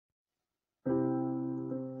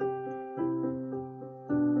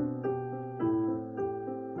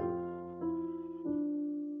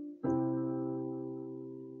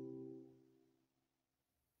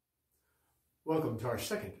welcome to our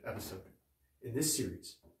second episode in this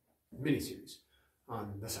series, mini-series,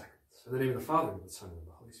 on the sacraments. In the name of the Father, and of the Son, and of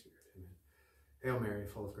the Holy Spirit. Amen. Hail Mary,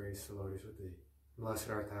 full of grace, the Lord is with thee. Blessed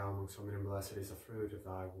art thou amongst women, and blessed is the fruit of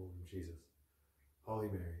thy womb, Jesus. Holy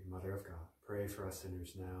Mary, Mother of God, pray for us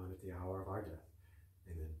sinners now and at the hour of our death.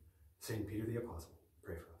 Amen. St. Peter the Apostle,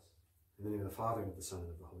 pray for us. In the name of the Father, and of the Son, and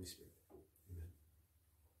of the Holy Spirit. Amen.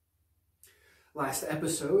 Last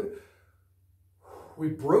episode, we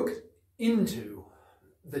broke into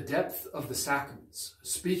the depth of the sacraments,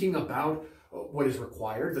 speaking about what is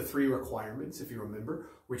required, the three requirements, if you remember,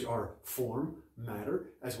 which are form,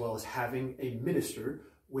 matter, as well as having a minister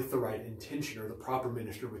with the right intention, or the proper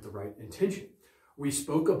minister with the right intention. We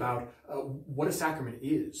spoke about what a sacrament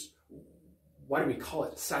is. Why do we call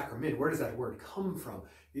it sacrament? Where does that word come from?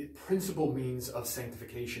 The principal means of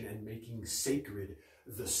sanctification and making sacred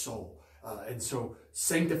the soul. And so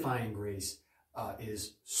sanctifying grace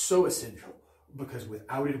is so essential, because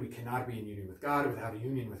without it, we cannot be in union with God. Without a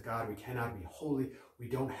union with God, we cannot be holy. We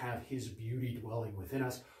don't have his beauty dwelling within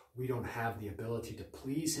us. We don't have the ability to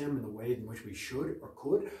please him in the way in which we should or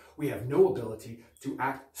could. We have no ability to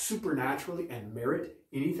act supernaturally and merit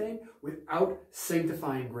anything without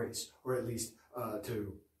sanctifying grace, or at least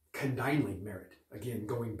to condignly merit. Again,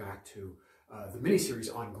 going back to the mini-series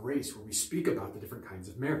on grace, where we speak about the different kinds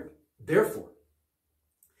of merit. Therefore,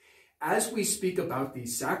 as we speak about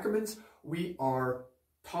these sacraments, we are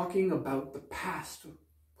talking about the past,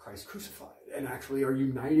 Christ crucified, and actually are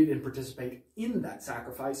united and participate in that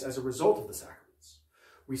sacrifice as a result of the sacraments.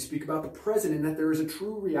 We speak about the present, in that there is a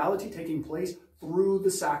true reality taking place through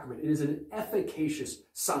the sacrament. It is an efficacious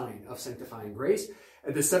sign of sanctifying grace.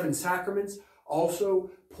 And the seven sacraments also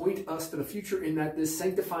point us to the future, in that this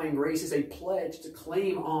sanctifying grace is a pledge to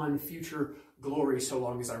claim on future glory so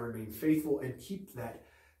long as I remain faithful and keep that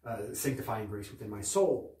sanctifying grace within my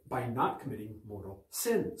soul by not committing mortal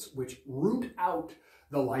sins, which root out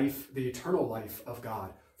the life, the eternal life of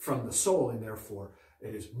God from the soul, and therefore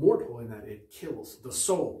it is mortal in that it kills the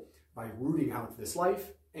soul by rooting out this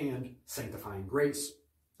life and sanctifying grace,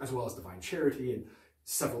 as well as divine charity and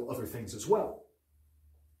several other things as well.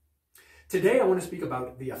 Today I want to speak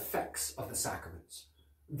about the effects of the sacraments.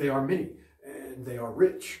 They are many and they are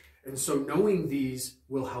rich. And so knowing these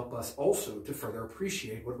will help us also to further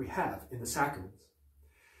appreciate what we have in the sacraments.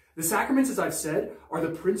 The sacraments, as I've said, are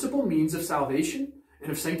the principal means of salvation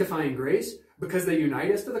and of sanctifying grace, because they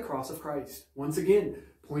unite us to the cross of Christ. Once again,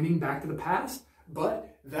 pointing back to the past,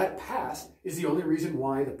 but that past is the only reason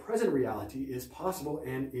why the present reality is possible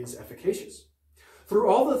and is efficacious. Through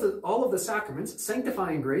all of the sacraments,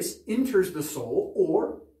 sanctifying grace enters the soul,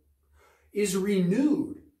 or is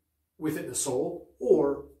renewed within the soul,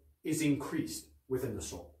 or is increased within the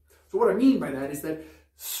soul. So what I mean by that is that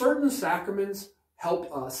certain sacraments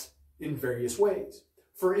help us in various ways.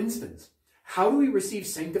 For instance, how do we receive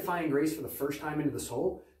sanctifying grace for the first time into the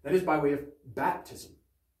soul? That is by way of baptism.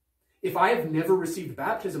 If I have never received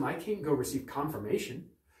baptism, I can't go receive confirmation.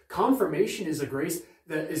 Confirmation is a grace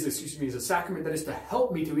that is, is a sacrament that is to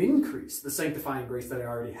help me to increase the sanctifying grace that I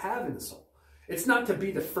already have in the soul. It's not to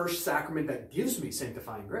be the first sacrament that gives me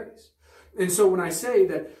sanctifying grace. And so when I say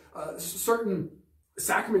that certain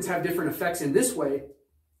sacraments have different effects in this way,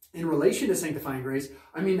 in relation to sanctifying grace,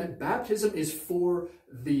 I mean that baptism is for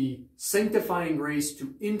the sanctifying grace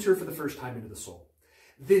to enter for the first time into the soul.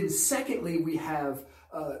 Then secondly, we have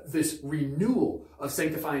this renewal of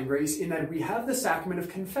sanctifying grace, in that we have the sacrament of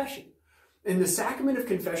confession. And the sacrament of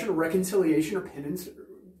confession, or reconciliation, or penance,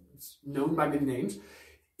 known by many names,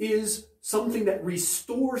 is something that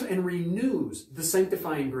restores and renews the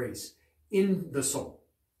sanctifying grace in the soul.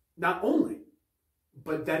 Not only,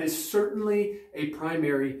 but that is certainly a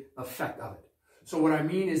primary effect of it. So what I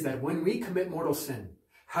mean is that when we commit mortal sin,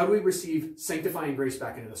 how do we receive sanctifying grace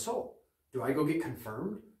back into the soul? Do I go get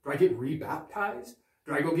confirmed? Do I get rebaptized?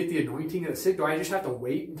 Do I go get the anointing of the sick? Do I just have to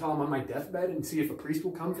wait until I'm on my deathbed and see if a priest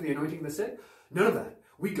will come for the anointing of the sick? None of that.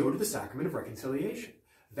 We go to the sacrament of reconciliation.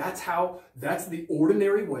 That's the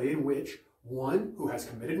ordinary way in which one who has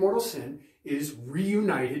committed mortal sin is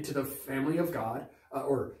reunited to the family of God,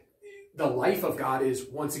 or the life of God is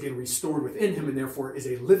once again restored within him, and therefore is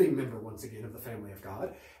a living member once again of the family of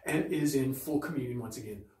God, and is in full communion once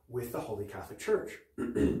again with the Holy Catholic Church.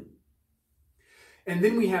 And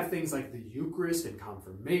then we have things like the Eucharist and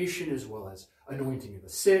confirmation, as well as anointing of the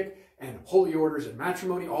sick and holy orders and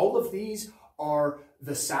matrimony. All of these are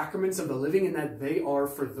the sacraments of the living, in that they are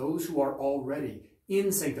for those who are already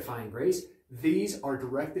in sanctifying grace. These are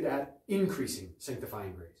directed at increasing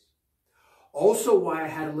sanctifying grace. Also, why I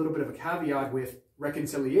had a little bit of a caveat with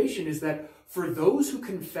reconciliation is that for those who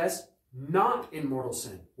confess not in mortal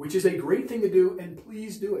sin, which is a great thing to do, and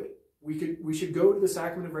please do it. We should go to the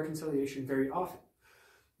sacrament of reconciliation very often.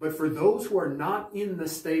 But for those who are not in the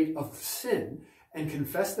state of sin and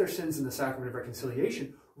confess their sins in the sacrament of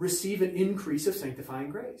reconciliation, receive an increase of sanctifying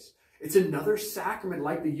grace. It's another sacrament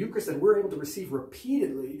like the Eucharist that we're able to receive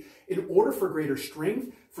repeatedly in order for greater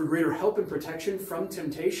strength, for greater help and protection from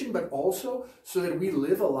temptation, but also so that we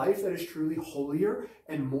live a life that is truly holier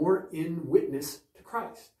and more in witness to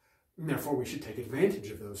Christ. And therefore, we should take advantage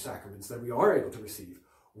of those sacraments that we are able to receive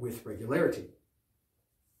with regularity.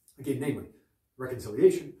 Again, namely,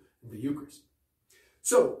 reconciliation and the Eucharist.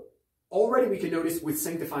 So, already we can notice with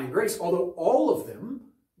sanctifying grace, although all of them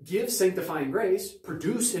give sanctifying grace,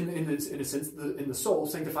 produce in a sense in the soul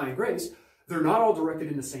sanctifying grace, they're not all directed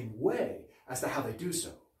in the same way as to how they do so.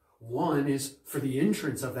 One is for the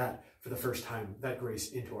entrance of that for the first time, that grace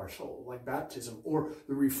into our soul, like baptism, or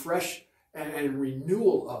the refreshment and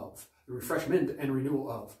renewal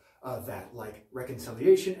of that, like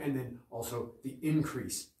reconciliation, and then also the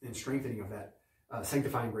increase and strengthening of that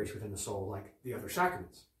sanctifying grace within the soul, like the other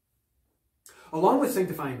sacraments. Along with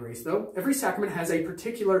sanctifying grace, though, every sacrament has a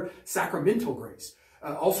particular sacramental grace,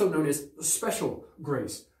 also known as special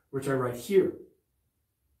grace, which I write here.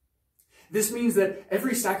 This means that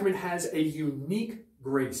every sacrament has a unique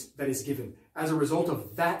grace that is given as a result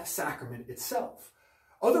of that sacrament itself.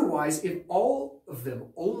 Otherwise, if all of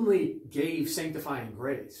them only gave sanctifying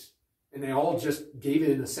grace, and they all just gave it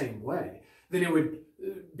in the same way, then it would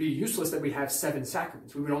be useless that we have 7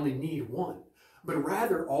 sacraments. We would only need one. But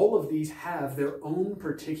rather, all of these have their own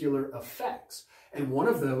particular effects. And one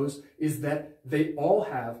of those is that they all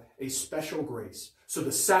have a special grace. So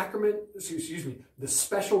the special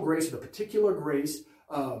grace, or the particular grace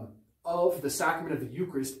of the sacrament of the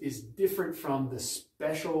Eucharist is different from the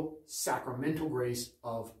special sacramental grace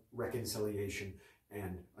of reconciliation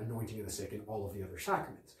and anointing of the sick and all of the other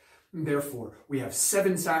sacraments. And therefore, we have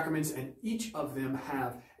 7 sacraments, and each of them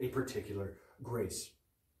have a particular grace.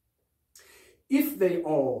 If they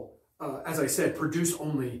all, as I said, produce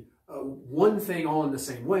only one thing all in the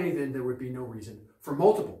same way, then there would be no reason for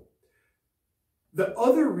multiple. The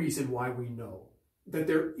other reason why we know that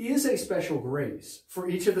there is a special grace for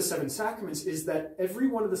each of the 7 sacraments is that every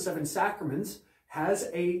one of the 7 sacraments has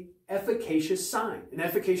an efficacious sign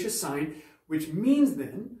which means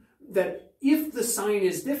then that if the sign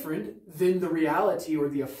is different, then the reality or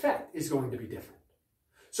the effect is going to be different.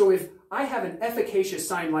 So if I have an efficacious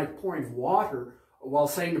sign like pouring water while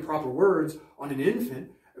saying the proper words on an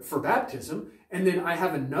infant for baptism, and then I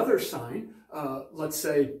have another sign, let's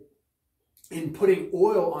say in putting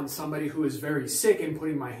oil on somebody who is very sick and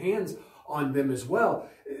putting my hands on them as well,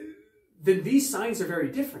 then these signs are very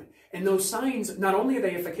different. And those signs, not only are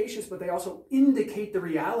they efficacious, but they also indicate the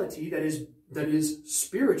reality that is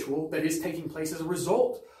spiritual, that is taking place as a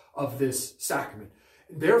result of this sacrament.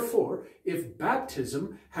 Therefore, if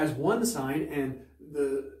baptism has one sign and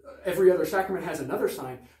every other sacrament has another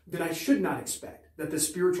sign, then I should not expect that the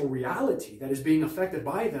spiritual reality that is being affected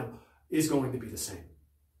by them is going to be the same.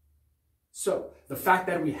 So, the fact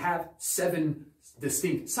that we have 7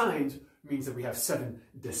 distinct signs means that we have 7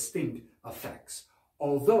 distinct effects.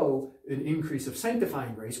 Although an increase of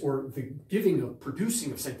sanctifying grace, or the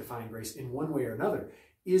producing of sanctifying grace in one way or another,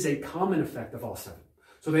 is a common effect of all 7.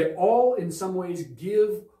 So they all in some ways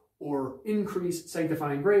give or increase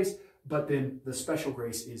sanctifying grace, but then the special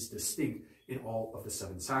grace is distinct in all of the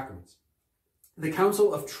 7 sacraments. The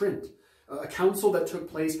Council of Trent, a council that took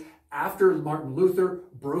place after Martin Luther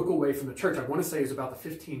broke away from the church. I want to say it was about the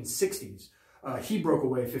 1560s. He broke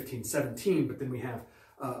away in 1517, but then we have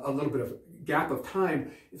a little bit of gap of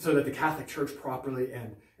time so that the Catholic Church properly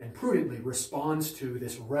and prudently responds to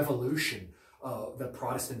this revolution that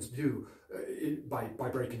Protestants do by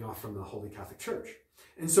breaking off from the Holy Catholic Church.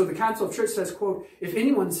 And so the Council of Trent says, quote, "If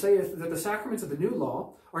anyone saith that the sacraments of the new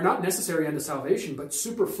law are not necessary unto salvation, but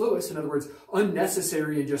superfluous," in other words,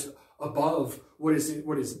 unnecessary and just above what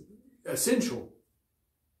is essential,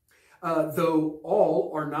 though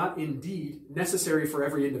all are not indeed necessary for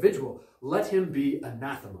every individual, let him be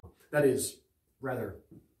anathema. That is rather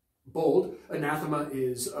bold. Anathema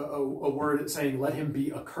is a word saying let him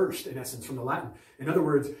be accursed, in essence, from the Latin. In other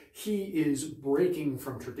words, he is breaking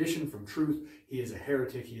from tradition, from truth. He is a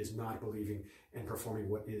heretic. He is not believing and performing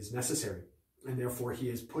what is necessary. And therefore, he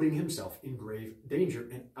is putting himself in grave danger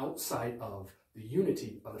and outside of the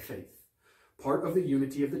unity of the faith. Part of the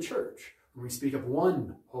unity of the church, when we speak of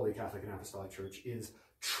one Holy Catholic and Apostolic Church, is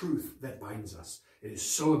truth that binds us. It is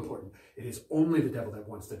so important. It is only the devil that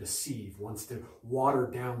wants to deceive, wants to water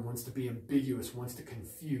down, wants to be ambiguous, wants to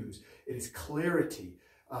confuse. It is clarity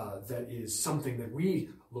that is something that we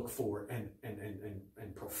look for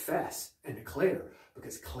and profess and declare,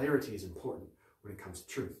 because clarity is important when it comes to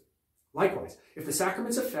truth. Likewise, if the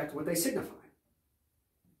sacraments affect what they signify,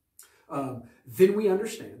 then we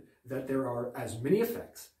understand that there are as many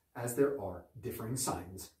effects as there are differing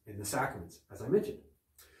signs in the sacraments, as I mentioned.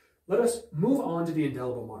 Let us move on to the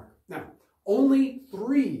indelible mark. Now, only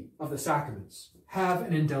 3 of the sacraments have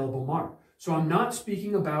an indelible mark. So I'm not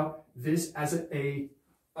speaking about this as an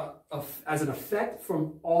effect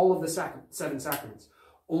from all of the 7 sacraments.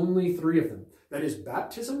 Only 3 of them. That is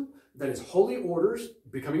baptism, that is holy orders,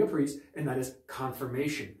 becoming a priest, and that is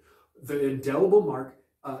confirmation. The indelible mark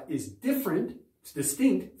is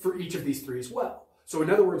distinct for each of these 3 as well. So in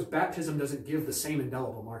other words, baptism doesn't give the same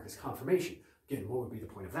indelible mark as confirmation. Again, what would be the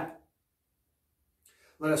point of that?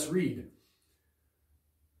 Let us read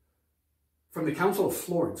from the Council of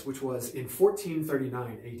Florence, which was in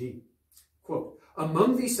 1439 AD. Quote,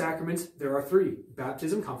 "Among these sacraments there are 3,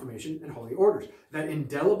 baptism, confirmation, and holy orders, that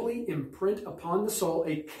indelibly imprint upon the soul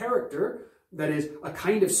a character, that is, a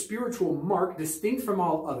kind of spiritual mark distinct from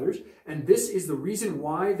all others, and this is the reason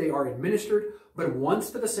why they are administered but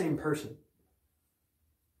once to the same person.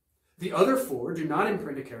 The other 4 do not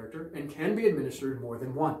imprint a character and can be administered more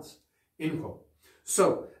than once." End quote.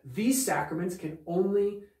 So these sacraments can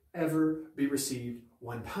only ever be received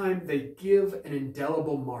one time. They give an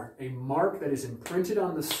indelible mark, a mark that is imprinted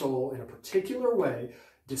on the soul in a particular way,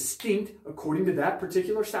 distinct according to that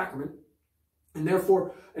particular sacrament. And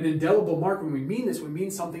therefore, an indelible mark, when we mean this, we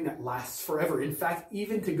mean something that lasts forever. In fact,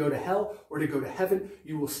 even to go to hell or to go to heaven,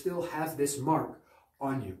 you will still have this mark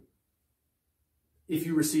on you. If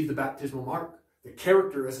you receive the baptismal mark, the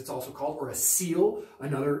character, as it's also called, or a seal,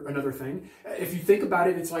 another thing. If you think about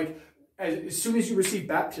it, it's like, as soon as you receive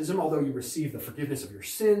baptism, although you receive the forgiveness of your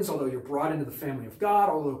sins, although you're brought into the family of God,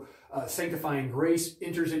 although sanctifying grace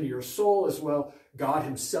enters into your soul as well, God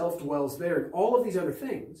himself dwells there, and all of these other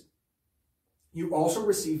things, you also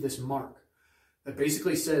receive this mark that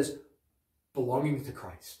basically says belonging to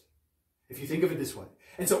Christ, if you think of it this way.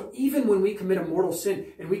 And so even when we commit a mortal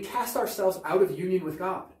sin and we cast ourselves out of union with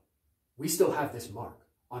God, we still have this mark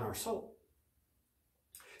on our soul.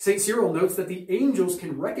 St. Cyril notes that the angels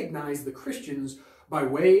can recognize the Christians by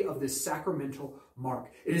way of this sacramental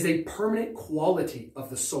mark. It is a permanent quality of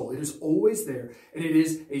the soul. It is always there, and it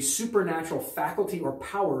is a supernatural faculty or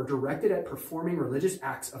power directed at performing religious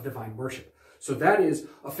acts of divine worship. So that is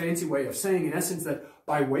a fancy way of saying, in essence, that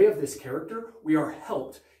by way of this character, we are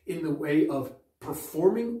helped in the way of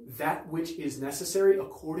performing that which is necessary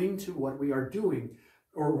according to what we are doing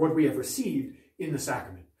or what we have received in the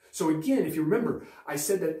sacrament. So again, if you remember, I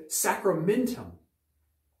said that sacramentum,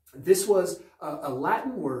 this was a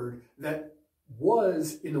Latin word that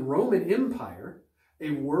was in the Roman Empire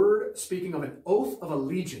a word speaking of an oath of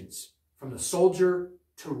allegiance from the soldier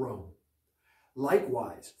to Rome.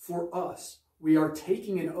 Likewise, for us, we are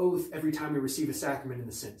taking an oath every time we receive a sacrament in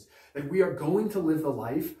the sense that we are going to live the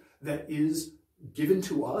life that is given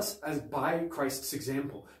to us as by Christ's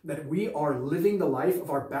example, that we are living the life of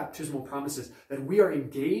our baptismal promises, that we are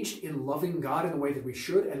engaged in loving God in the way that we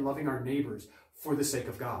should and loving our neighbors for the sake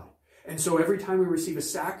of God. And so every time we receive a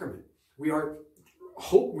sacrament, we are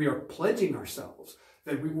pledging ourselves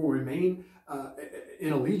that we will remain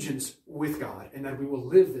in allegiance with God and that we will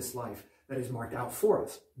live this life that is marked out for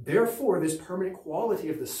us. Therefore, this permanent quality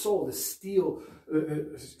of the soul, the seal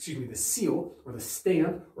or the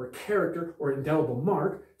stamp or character or indelible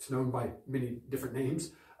mark, it's known by many different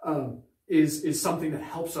names, is something that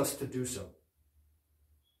helps us to do so.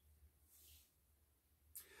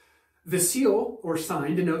 The seal or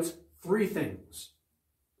sign denotes 3 things.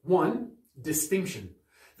 1, distinction.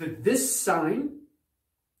 That this sign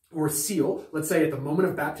or seal, let's say at the moment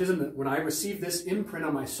of baptism, that when I receive this imprint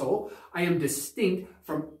on my soul, I am distinct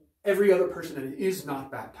from every other person that is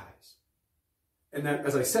not baptized. And that,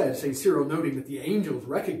 as I said, St. Cyril noting that the angels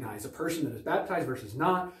recognize a person that is baptized versus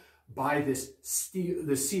not by this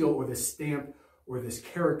seal or this stamp or this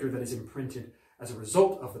character that is imprinted as a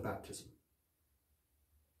result of the baptism.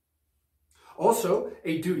 Also,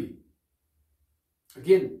 a duty.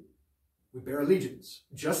 Again, we bear allegiance.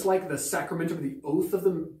 Just like the sacramentum, the oath of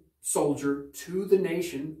the soldier to the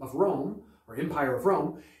nation of Rome, or Empire of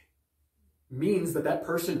Rome, means that that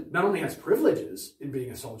person not only has privileges in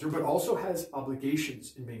being a soldier, but also has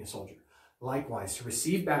obligations in being a soldier. Likewise, to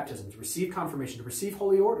receive baptism, to receive confirmation, to receive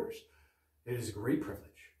holy orders, it is a great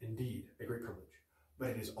privilege, indeed, a great privilege. But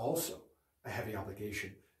it is also a heavy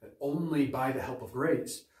obligation that only by the help of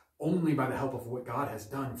grace, only by the help of what God has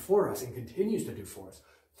done for us and continues to do for us,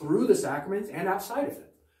 through the sacraments and outside of them,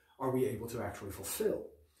 are we able to actually fulfill.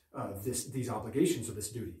 these obligations or this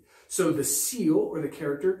duty. So the seal or the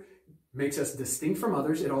character makes us distinct from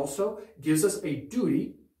others. It also gives us a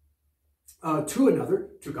duty to another,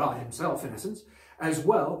 to God himself in essence, as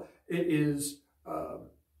well. It is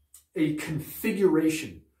a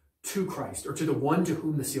configuration to Christ, or to the one to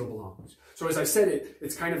whom the seal belongs. So as I said,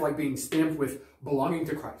 it's kind of like being stamped with belonging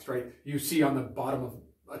to Christ, right? You see on the bottom of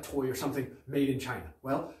a toy or something, made in China.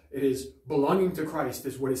 Well, it is belonging to Christ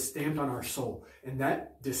is what is stamped on our soul. And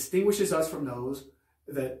that distinguishes us from those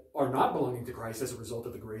that are not belonging to Christ as a result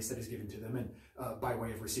of the grace that is given to them and by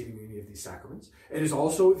way of receiving any of these sacraments. It is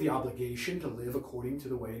also the obligation to live according to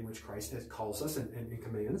the way in which Christ has calls us and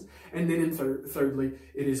commands. And then thirdly,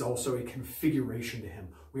 it is also a configuration to him.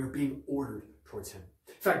 We are being ordered towards him.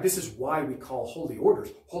 In fact, this is why we call holy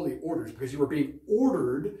orders, because you are being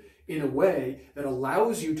ordered in a way that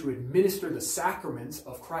allows you to administer the sacraments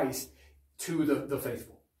of Christ to the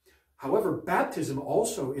faithful. However, baptism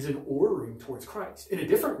also is an ordering towards Christ in a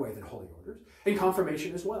different way than holy orders, and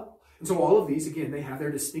confirmation as well. And so all of these, again, they have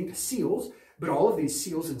their distinct seals, but all of these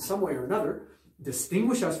seals in some way or another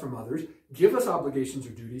distinguish us from others, give us obligations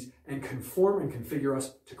or duties, and conform and configure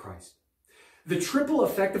us to Christ. The triple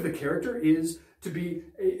effect of the character is that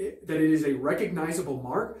it is a recognizable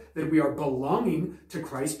mark that we are belonging to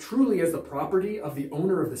Christ truly as the property of the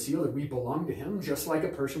owner of the seal, that we belong to him, just like a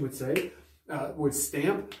person would say, would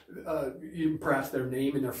stamp perhaps their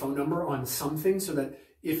name and their phone number on something so that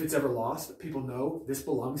if it's ever lost, people know this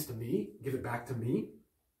belongs to me, give it back to me.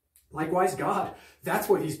 Likewise, God, that's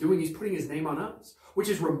what he's doing. He's putting his name on us, which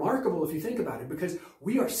is remarkable if you think about it, because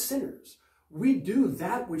we are sinners. We do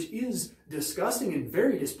that which is disgusting and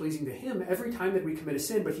very displeasing to him every time that we commit a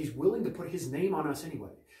sin, but he's willing to put his name on us anyway.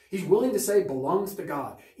 He's willing to say belongs to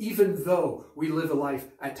God, even though we live a life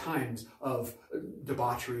at times of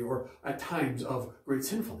debauchery or at times of great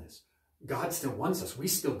sinfulness. God still wants us. We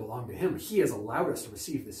still belong to him. He has allowed us to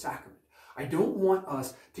receive this sacrament. I don't want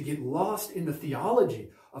us to get lost in the theology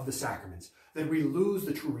of the sacraments, that we lose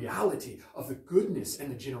the true reality of the goodness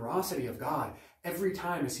and the generosity of God every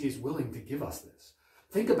time as he is willing to give us this.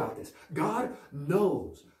 Think about this. God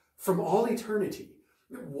knows from all eternity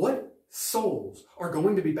what souls are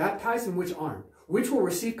going to be baptized and which aren't, which will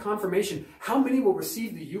receive confirmation, how many will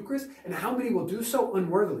receive the Eucharist, and how many will do so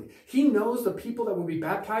unworthily. He knows the people that will be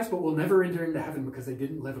baptized but will never enter into heaven because they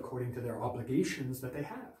didn't live according to their obligations that they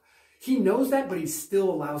have. He knows that, but he still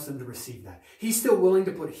allows them to receive that. He's still willing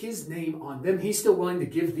to put his name on them. He's still willing to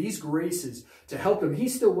give these graces to help them.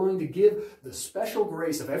 He's still willing to give the special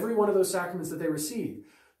grace of every one of those sacraments that they receive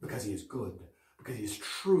because he is good, because he is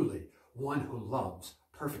truly one who loves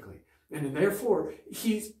perfectly. And therefore,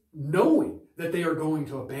 he's knowing that they are going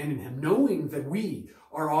to abandon him, knowing that we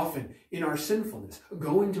are often in our sinfulness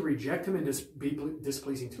going to reject him and be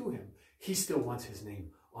displeasing to him. He still wants his name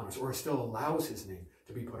on us, or still allows his name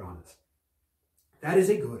to be put on us. That is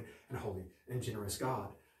a good and holy and generous God.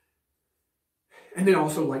 And then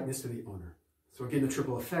also likeness to the owner. So again, the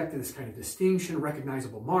triple effect of this kind of distinction,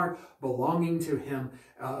 recognizable mark, belonging to him,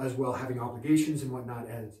 as well having obligations and whatnot,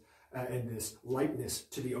 and this likeness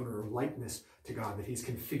to the owner, or likeness to God, that he's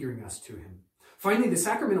configuring us to him. Finally, the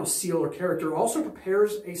sacramental seal or character also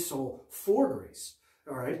prepares a soul for grace.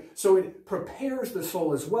 All right, so it prepares the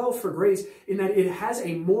soul as well for grace in that it has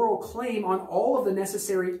a moral claim on all of the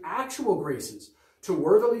necessary actual graces to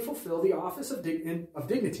worthily fulfill the office of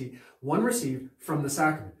dignity one received from the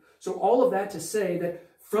sacrament. So all of that to say that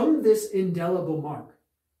from this indelible mark,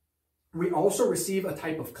 we also receive a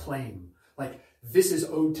type of claim, like this is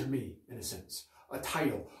owed to me, in a sense, a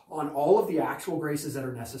title on all of the actual graces that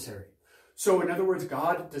are necessary. So in other words,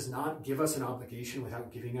 God does not give us an obligation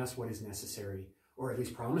without giving us what is necessary, or at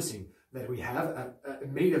least promising that we have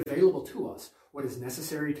made available to us what is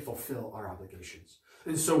necessary to fulfill our obligations.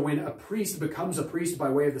 And so when a priest becomes a priest by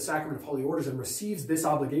way of the sacrament of holy orders and receives this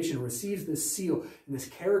obligation, receives this seal and this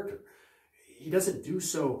character, he doesn't do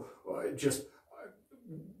so just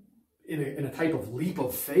in a type of leap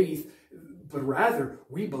of faith, but rather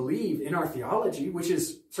we believe in our theology, which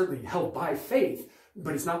is certainly held by faith,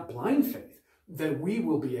 but it's not blind faith, that we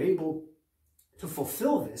will be able to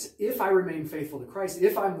fulfill this if I remain faithful to Christ,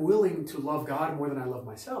 if I'm willing to love God more than I love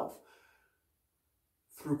myself,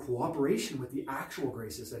 through cooperation with the actual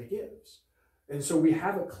graces that he gives. And so we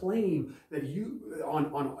have a claim that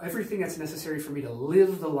on everything that's necessary for me to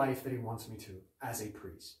live the life that he wants me to as a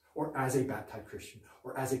priest, or as a baptized Christian,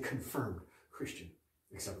 or as a confirmed Christian,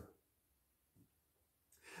 etc.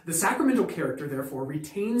 The sacramental character, therefore,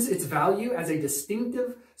 retains its value as a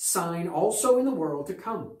distinctive sign also in the world to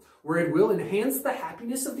come, where it will enhance the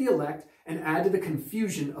happiness of the elect and add to the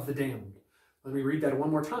confusion of the damned. Let me read that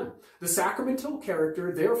one more time. The sacramental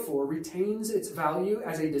character, therefore, retains its value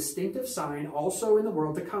as a distinctive sign also in the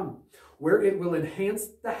world to come, where it will enhance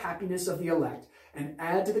the happiness of the elect and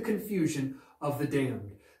add to the confusion of the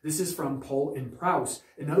damned. This is from Pohl and Preuss.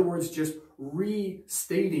 In other words, just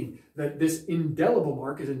restating that this indelible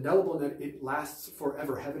mark is indelible and that it lasts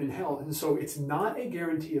forever, heaven and hell. And so it's not a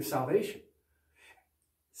guarantee of salvation.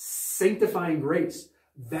 Sanctifying grace,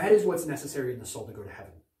 that is what's necessary in the soul to go to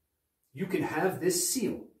heaven. You can have this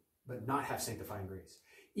seal, but not have sanctifying grace,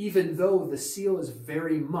 even though the seal is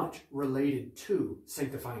very much related to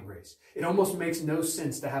sanctifying grace. It almost makes no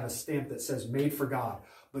sense to have a stamp that says made for God,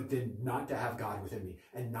 but then not to have God within me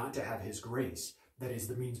and not to have his grace, that is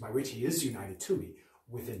the means by which he is united to me,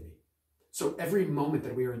 within me. So every moment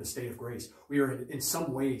that we are in the state of grace, we are in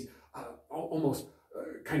some ways almost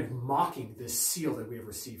kind of mocking this seal that we have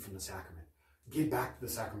received from the sacrament. Get back to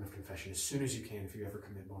the sacrament of confession as soon as you can if you ever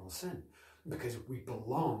commit mortal sin, because we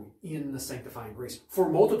belong in the sanctifying grace for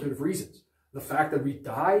a multitude of reasons. The fact that we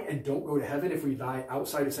die and don't go to heaven if we die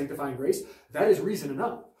outside of sanctifying grace, that is reason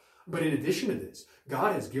enough. But in addition to this,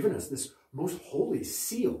 God has given us this most holy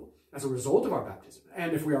seal as a result of our baptism.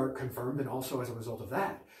 And if we are confirmed, then also as a result of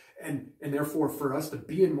that. And therefore, for us to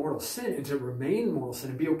be in mortal sin and to remain in mortal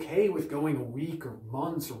sin and be okay with going a week or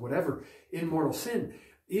months or whatever in mortal sin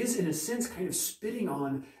is, in a sense, kind of spitting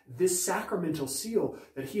on this sacramental seal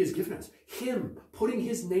that he has given us. Him putting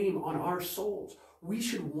his name on our souls. We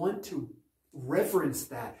should want to reverence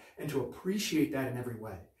that and to appreciate that in every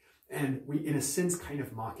way. And we, in a sense, kind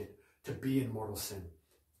of mock it to be in mortal sin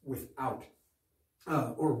without,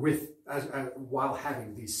 while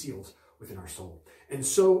having these seals within our soul. And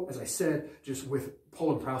so, as I said, just with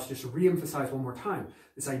Pohl and Preuss, just to re-emphasize one more time,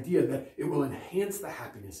 this idea that it will enhance the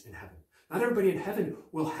happiness in heaven. Not everybody in heaven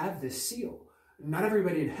will have this seal. Not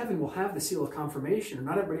everybody in heaven will have the seal of confirmation, or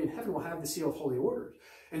not everybody in heaven will have the seal of holy orders.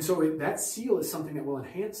 And so that seal is something that will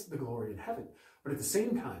enhance the glory in heaven. But at the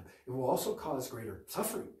same time, it will also cause greater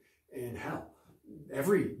suffering in hell.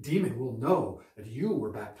 Every demon will know that you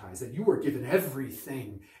were baptized, that you were given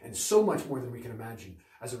everything and so much more than we can imagine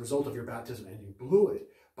as a result of your baptism, and you blew it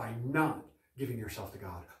by not giving yourself to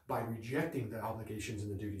God, by rejecting the obligations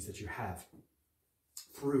and the duties that you have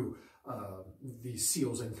through these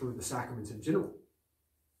seals and through the sacraments in general.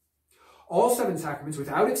 All 7 sacraments,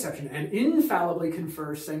 without exception, and infallibly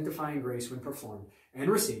confer sanctifying grace when performed and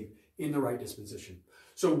received in the right disposition.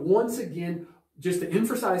 So once again, just to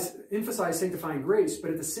emphasize sanctifying grace,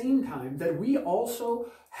 but at the same time that we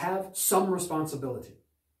also have some responsibility.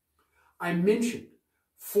 I mentioned,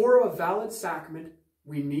 for a valid sacrament,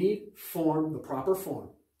 we need form, the proper form.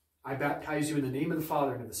 I baptize you in the name of the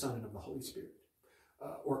Father and of the Son and of the Holy Spirit.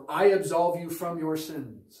 Or I absolve you from your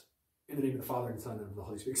sins in the name of the Father and Son and of the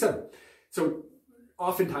Holy Spirit, etc. So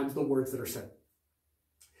oftentimes the words that are said.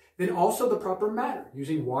 Then also the proper matter,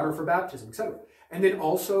 using water for baptism, etc. And then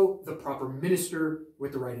also the proper minister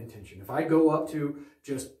with the right intention. If I go up to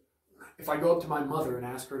my mother and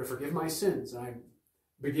ask her to forgive my sins, and I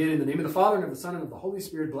begin in the name of the Father and of the Son and of the Holy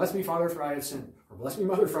Spirit, bless me, Father, for I have sinned, or bless me,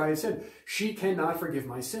 Mother, for I have sinned, she cannot forgive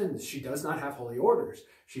my sins. She does not have holy orders.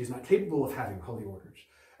 She is not capable of having holy orders.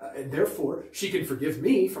 And therefore, she can forgive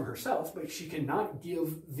me from herself, but she cannot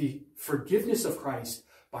give the forgiveness of Christ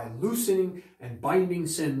by loosening and binding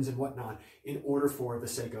sins and whatnot in order for the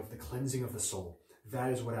sake of the cleansing of the soul.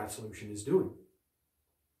 That is what absolution is doing.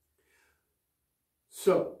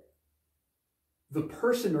 So, the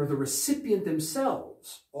person or the recipient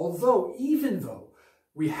themselves, even though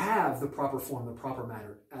we have the proper form, the proper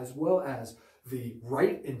matter, as well as the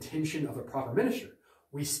right intention of a proper minister,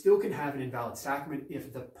 we still can have an invalid sacrament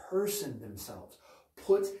if the person themselves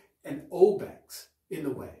puts an obex in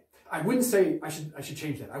the way. I wouldn't say, I should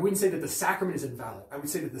change that. I wouldn't say that the sacrament is invalid. I would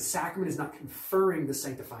say that the sacrament is not conferring the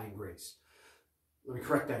sanctifying grace. Let me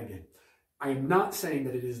correct that again. I am not saying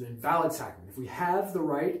that it is an invalid sacrament. If we have the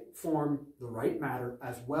right form, the right matter,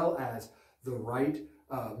 as well as the right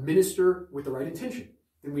minister with the right intention,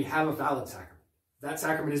 then we have a valid sacrament. That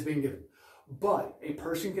sacrament is being given. But a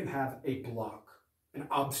person can have a block, an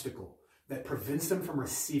obstacle that prevents them from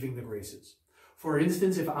receiving the graces. For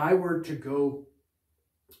instance, if I were to go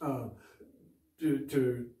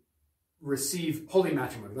to receive holy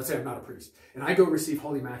matrimony, let's say I'm not a priest, and I go receive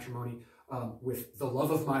holy matrimony with the love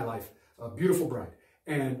of my life, a beautiful bride,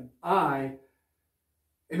 and I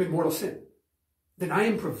am in mortal sin, then I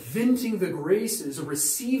am preventing the graces of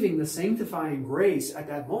receiving the sanctifying grace at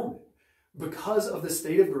that moment because of the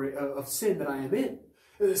state of sin that I am in.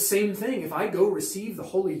 The same thing, if I go receive the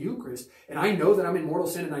Holy Eucharist and I know that I'm in mortal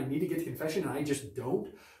sin and I need to get to confession and I just don't,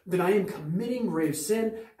 then I am committing grave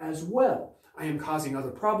sin as well. I am causing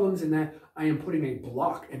other problems, in that I am putting a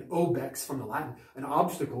block, an obex from the Latin, an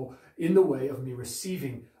obstacle in the way of me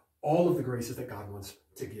receiving all of the graces that God wants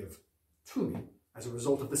to give to me as a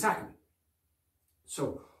result of the sacrament.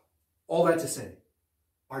 So, all that to say,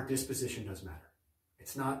 our disposition does matter.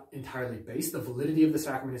 It's not entirely based, the validity of the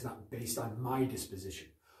sacrament is not based on my disposition,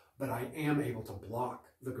 but I am able to block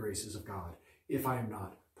the graces of God if I am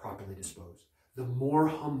not properly disposed. The more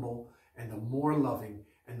humble and the more loving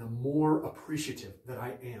and the more appreciative that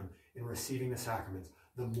I am in receiving the sacraments,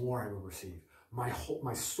 the more I will receive.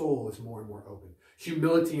 My soul is more and more open.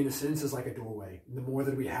 Humility, in a sense, is like a doorway. The more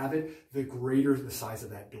that we have it, the greater the size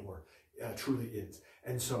of that door truly is.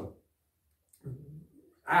 And so,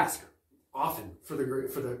 ask often for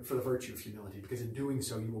the virtue of humility, because in doing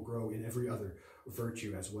so, you will grow in every other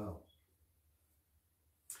virtue as well.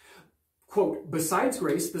 Quote, besides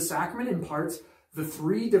grace, the sacrament imparts the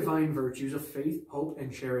three divine virtues of faith, hope,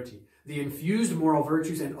 and charity, the infused moral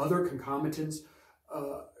virtues and other concomitants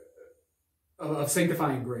of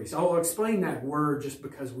sanctifying grace. I'll explain that word just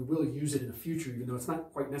because we will use it in the future, even though it's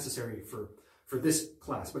not quite necessary for this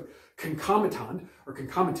class. But concomitant or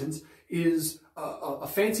concomitants is a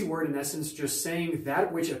fancy word, in essence, just saying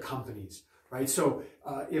that which accompanies, right? So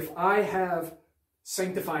if I have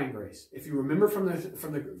sanctifying grace, if you remember from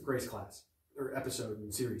the grace class or episode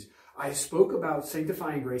and series, I spoke about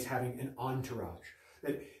sanctifying grace having an entourage.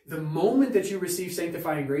 That the moment that you receive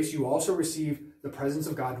sanctifying grace, you also receive the presence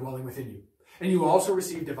of God dwelling within you. And you also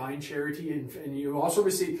receive divine charity, and you also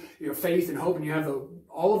receive faith and hope, and you have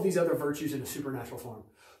all of these other virtues in a supernatural form.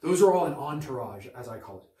 Those are all an entourage, as I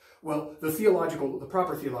call it. Well, the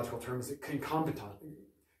proper theological term is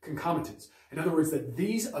concomitants. In other words, that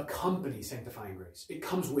these accompany sanctifying grace. It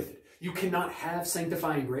comes with it. You cannot have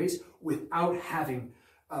sanctifying grace without having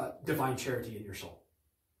divine charity in your soul.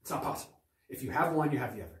 It's not possible. If you have one, you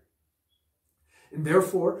have the other. And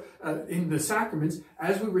therefore, in the sacraments,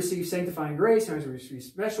 as we receive sanctifying grace, as we receive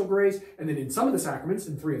special grace, and then in some of the sacraments,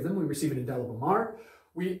 in 3 of them, we receive an indelible mark,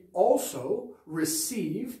 we also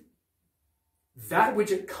receive that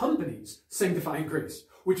which accompanies sanctifying grace,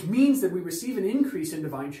 which means that we receive an increase in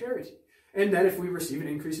divine charity. And that if we receive an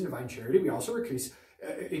increase in divine charity, we also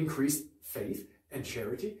increase faith and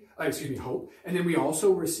charity, hope. And then we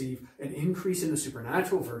also receive an increase in the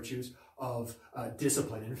supernatural virtues of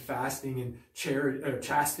discipline and fasting and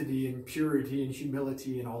chastity and purity and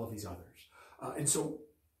humility and all of these others. And so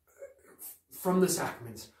from the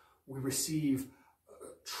sacraments, we receive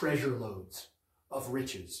treasure loads of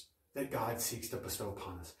riches that God seeks to bestow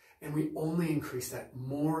upon us. And we only increase that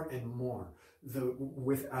more and more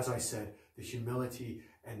with, as I said, the humility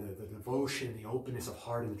and the devotion, the openness of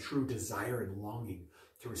heart, and the true desire and longing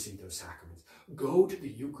to receive those sacraments. Go to the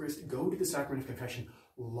Eucharist, go to the sacrament of confession,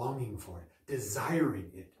 longing for it,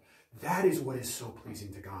 desiring it. That is what is so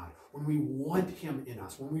pleasing to God. When we want Him in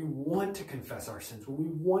us, when we want to confess our sins, when we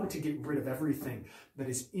want to get rid of everything that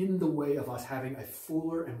is in the way of us having a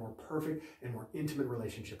fuller and more perfect and more intimate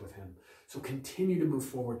relationship with Him. So continue to move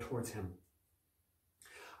forward towards Him.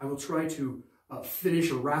 I will try to finish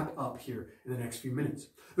or wrap up here in the next few minutes.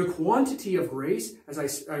 The quantity of grace, as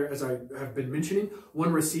I have been mentioning,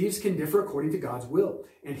 one receives can differ according to God's will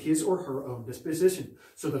and his or her own disposition.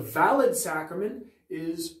 So the valid sacrament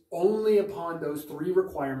is only upon those 3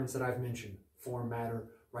 requirements that I've mentioned: form, matter,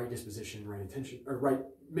 right disposition, right intention, or right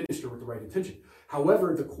minister with the right intention.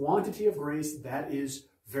 However, the quantity of grace, that is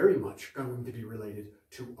very much going to be related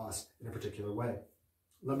to us in a particular way.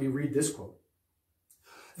 Let me read this quote.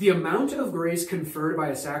 The amount of grace conferred by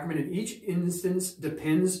a sacrament in each instance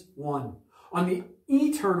depends, 1, on the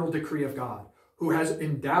eternal decree of God, who has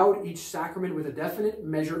endowed each sacrament with a definite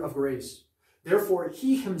measure of grace. Therefore,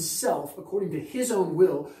 He Himself, according to His own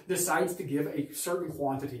will, decides to give a certain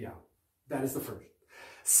quantity out. That is the first.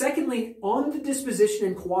 Secondly, on the disposition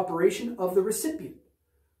and cooperation of the recipient.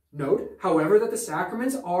 Note, however, that the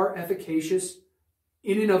sacraments are efficacious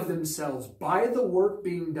in and of themselves by the work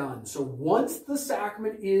being done. So once the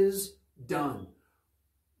sacrament is done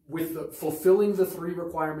with fulfilling the 3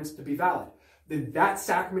 requirements to be valid, then that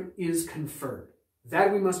sacrament is conferred.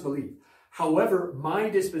 That we must believe. However, my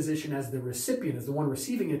disposition as the recipient, as the one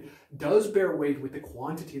receiving it, does bear weight with the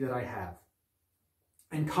quantity that I have.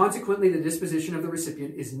 And consequently, the disposition of the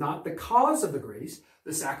recipient is not the cause of the grace.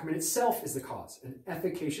 The sacrament itself is the cause, an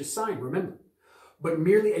efficacious sign, remember, but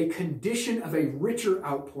merely a condition of a richer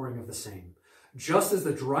outpouring of the same, just as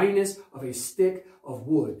the dryness of a stick of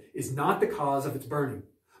wood is not the cause of its burning,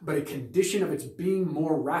 but a condition of its being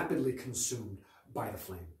more rapidly consumed by the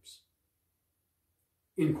flames.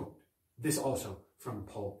 End quote. This also from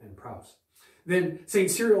Paul and Proust. Then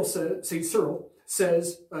St. Cyril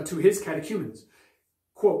says to his catechumens,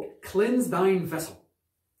 quote, "Cleanse thine vessel,"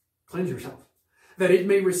 cleanse yourself, "that it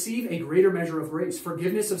may receive a greater measure of grace.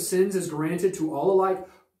 Forgiveness of sins is granted to all alike,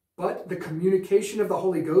 but the communication of the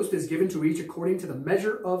Holy Ghost is given to each according to the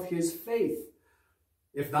measure of his faith.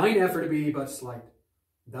 If thine effort be but slight,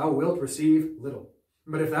 thou wilt receive little.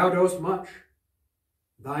 But if thou dost much,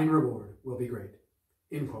 thine reward will be great."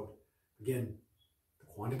 End quote. Again, the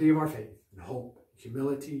quantity of our faith and hope,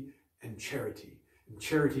 humility, and charity. And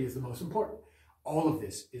charity is the most important. All of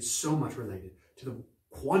this is so much related to the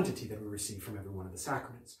quantity that we receive from every one of the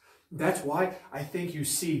sacraments. That's why I think you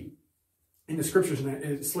see in the scriptures, and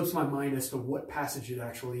it slips my mind as to what passage it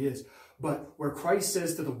actually is, but where Christ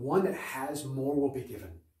says to the one that has, more will be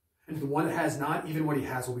given. And to the one that has not, even what he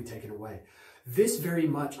has will be taken away. This very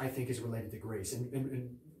much, I think, is related to grace.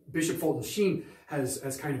 And Bishop Fulton Sheen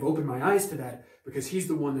has kind of opened my eyes to that, because he's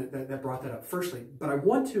the one that brought that up firstly. But I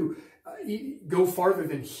want to go farther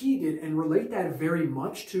than he did and relate that very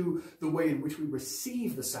much to the way in which we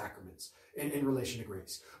receive the sacraments in relation to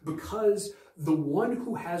grace. Because the one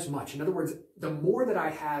who has much, in other words, the more that I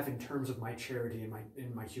have in terms of my charity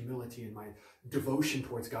and my humility and my devotion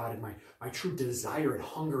towards God and my true desire and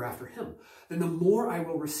hunger after him, then the more I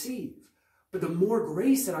will receive. But the more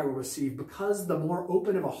grace that I will receive, because the more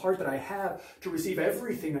open of a heart that I have to receive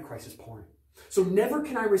everything that Christ is pouring. So never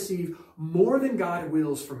can I receive more than God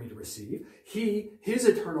wills for me to receive. His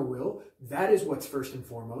eternal will, that is what's first and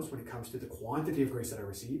foremost when it comes to the quantity of grace that I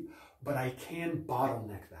receive. But I can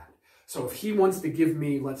bottleneck that. So if he wants to give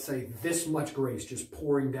me, let's say, this much grace just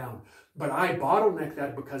pouring down, but I bottleneck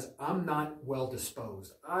that because I'm not well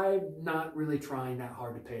disposed. I'm not really trying that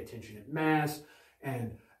hard to pay attention at Mass,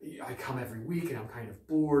 and I come every week and I'm kind of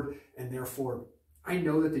bored, and therefore I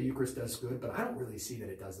know that the Eucharist does good, but I don't really see that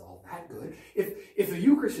it does all that good. If the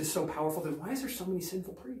Eucharist is so powerful, then why is there so many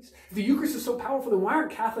sinful priests? If the Eucharist is so powerful, then why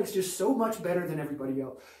aren't Catholics just so much better than everybody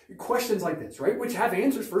else? Questions like this, right? Which have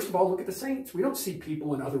answers. First of all, look at the saints. We don't see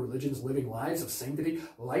people in other religions living lives of sanctity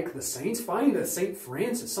like the saints. Find that St.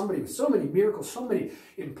 Francis, somebody with so many miracles, so many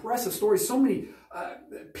impressive stories, so many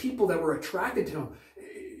people that were attracted to him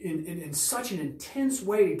in such an intense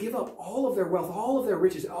way to give up all of their wealth, all of their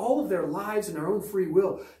riches, all of their lives and their own free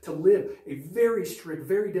will to live a very strict,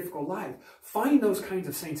 very difficult life. Find those kinds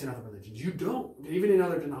of saints in other religions. You don't. Even in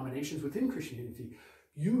other denominations within Christianity,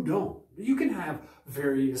 you don't. You can have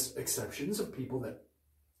various exceptions of people that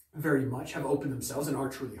very much have opened themselves and are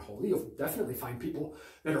truly holy. You'll definitely find people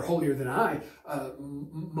that are holier than I,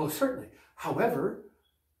 most certainly. However,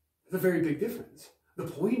 there's a very big difference. The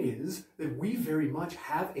point is that we very much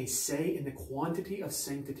have a say in the quantity of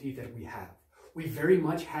sanctity that we have. We very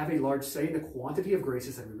much have a large say in the quantity of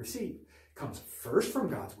graces that we receive. It comes first from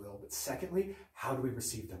God's will, but secondly, how do we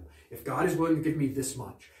receive them? If God is willing to give me this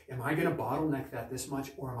much, am I going to bottleneck that this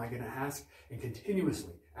much, or am I going to ask and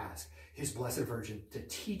continuously ask His Blessed Virgin to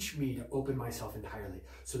teach me to open myself entirely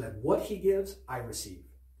so that what He gives, I receive,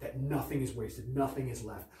 that nothing is wasted, nothing is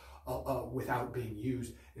left without being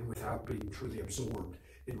used and without being truly absorbed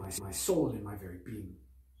in my soul and in my very being.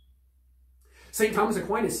 St. Thomas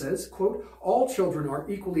Aquinas says, quote, "All children are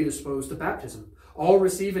equally disposed to baptism. All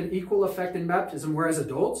receive an equal effect in baptism, whereas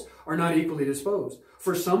adults are not equally disposed.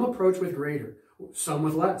 For some approach with greater, some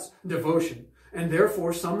with less devotion, and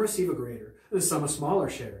therefore some receive a greater, and some a smaller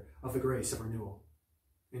share of the grace of renewal."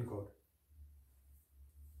 End quote.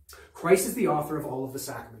 Christ is the author of all of the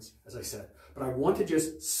sacraments, as I said, but I want to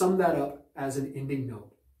just sum that up as an ending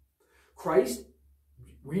note. Christ,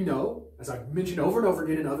 we know, as I've mentioned over and over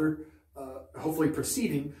again in other, hopefully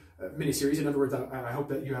preceding miniseries. In other words, I hope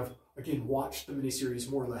that you have, again, watched the miniseries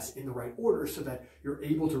more or less in the right order so that you're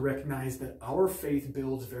able to recognize that our faith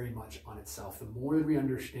builds very much on itself. The more that we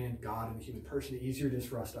understand God and the human person, the easier it is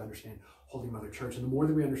for us to understand Holy Mother Church. And the more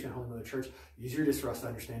that we understand Holy Mother Church, the easier it is for us to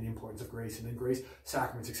understand the importance of grace and then grace,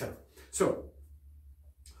 sacraments, etc. So,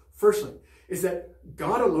 firstly, is that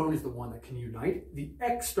God alone is the one that can unite the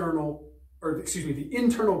internal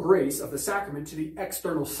grace of the sacrament to the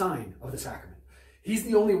external sign of the sacrament. He's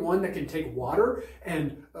the only one that can take water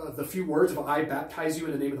and the few words of "I baptize you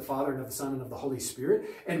in the name of the Father and of the Son and of the Holy Spirit"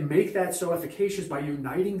 and make that so efficacious by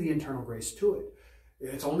uniting the internal grace to it.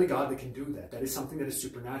 It's only God that can do that. That is something that is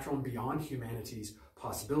supernatural and beyond humanity's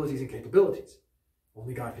possibilities and capabilities.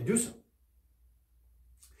 Only God can do so.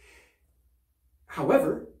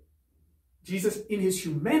 However, Jesus, in his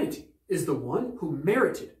humanity, is the one who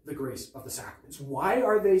merited the grace of the sacraments. Why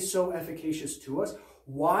are they so efficacious to us?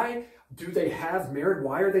 Why do they have merit?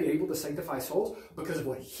 Why are they able to sanctify souls? Because of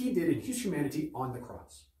what he did in his humanity on the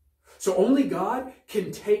cross. So only God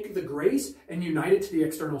can take the grace and unite it to the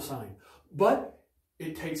external sign. But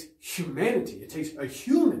it takes humanity. It takes a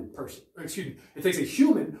human person. It takes a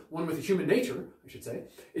human, one with a human nature, I should say.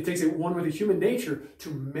 It takes one with a human nature to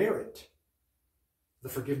merit the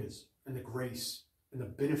forgiveness and the grace and the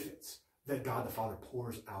benefits that God the Father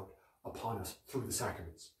pours out upon us through the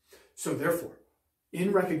sacraments. So therefore,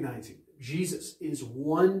 in recognizing Jesus is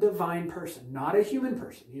one divine person, not a human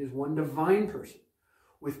person. He is one divine person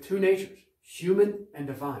with two natures, human and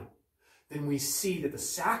divine. Then we see that the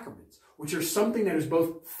sacraments, which are something that is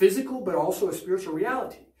both physical but also a spiritual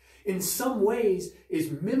reality, in some ways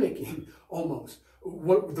is mimicking almost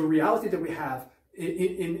what the reality that we have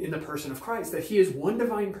in the person of Christ, that he is one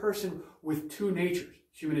divine person with two natures,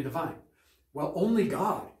 human and divine. Well, only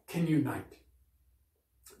God can unite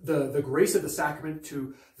the grace of the sacrament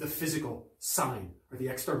to the physical sign or the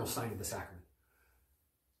external sign of the sacrament.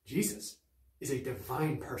 Jesus is a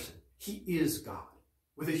divine person. He is God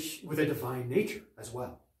with a divine nature as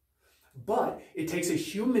well. But it takes a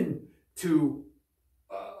human to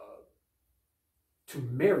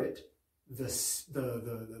merit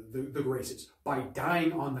the graces by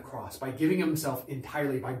dying on the cross, by giving himself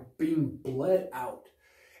entirely, by being bled out.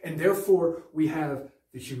 And therefore, we have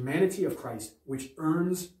the humanity of Christ, which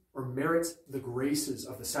earns or merits the graces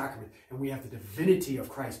of the sacrament. And we have the divinity of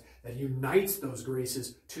Christ that unites those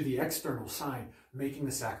graces to the external sign, making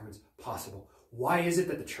the sacraments possible. Why is it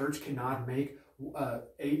that the church cannot make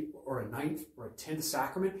 8 or a 9th or a 10th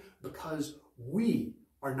sacrament? Because we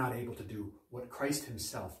are not able to do what Christ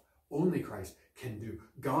himself, only Christ, can do.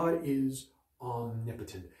 God is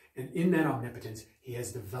omnipotent. And in that omnipotence, he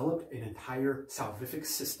has developed an entire salvific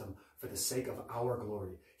system for the sake of our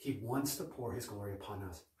glory. He wants to pour his glory upon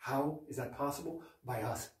us. How is that possible? By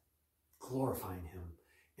us glorifying him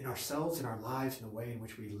in ourselves, in our lives, in the way in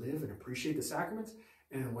which we live and appreciate the sacraments,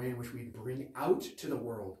 and in the way in which we bring out to the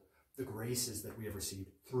world the graces that we have received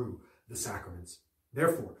through the sacraments.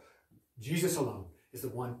 Therefore, Jesus alone is the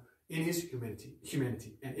one in his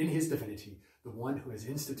humanity and in his divinity, the one who has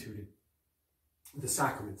instituted the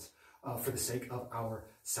sacraments for the sake of our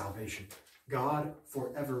salvation. God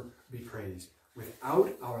forever be praised.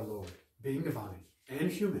 Without our Lord being divine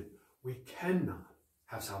and human, we cannot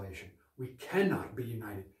have salvation. We cannot be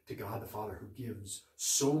united to God the Father, who gives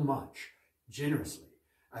so much generously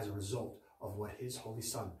as a result of what his Holy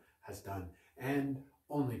Son has done, and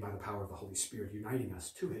only by the power of the Holy Spirit uniting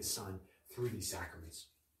us to his Son through these sacraments.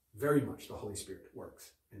 Very much the Holy Spirit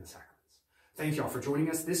works in the sacraments. Thank you all for joining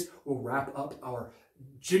us. This will wrap up our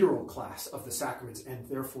general class of the sacraments, and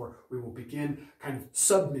therefore we will begin kind of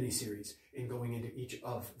sub-mini-series in going into each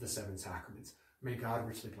of the 7 sacraments. May God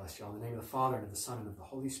richly bless you all. In the name of the Father, and of the Son, and of the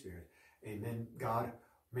Holy Spirit. Amen. God,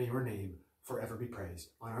 may your name forever be praised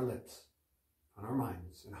on our lips, on our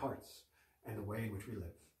minds and hearts, and the way in which we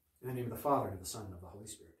live. In the name of the Father, and of the Son, and of the Holy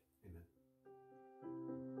Spirit.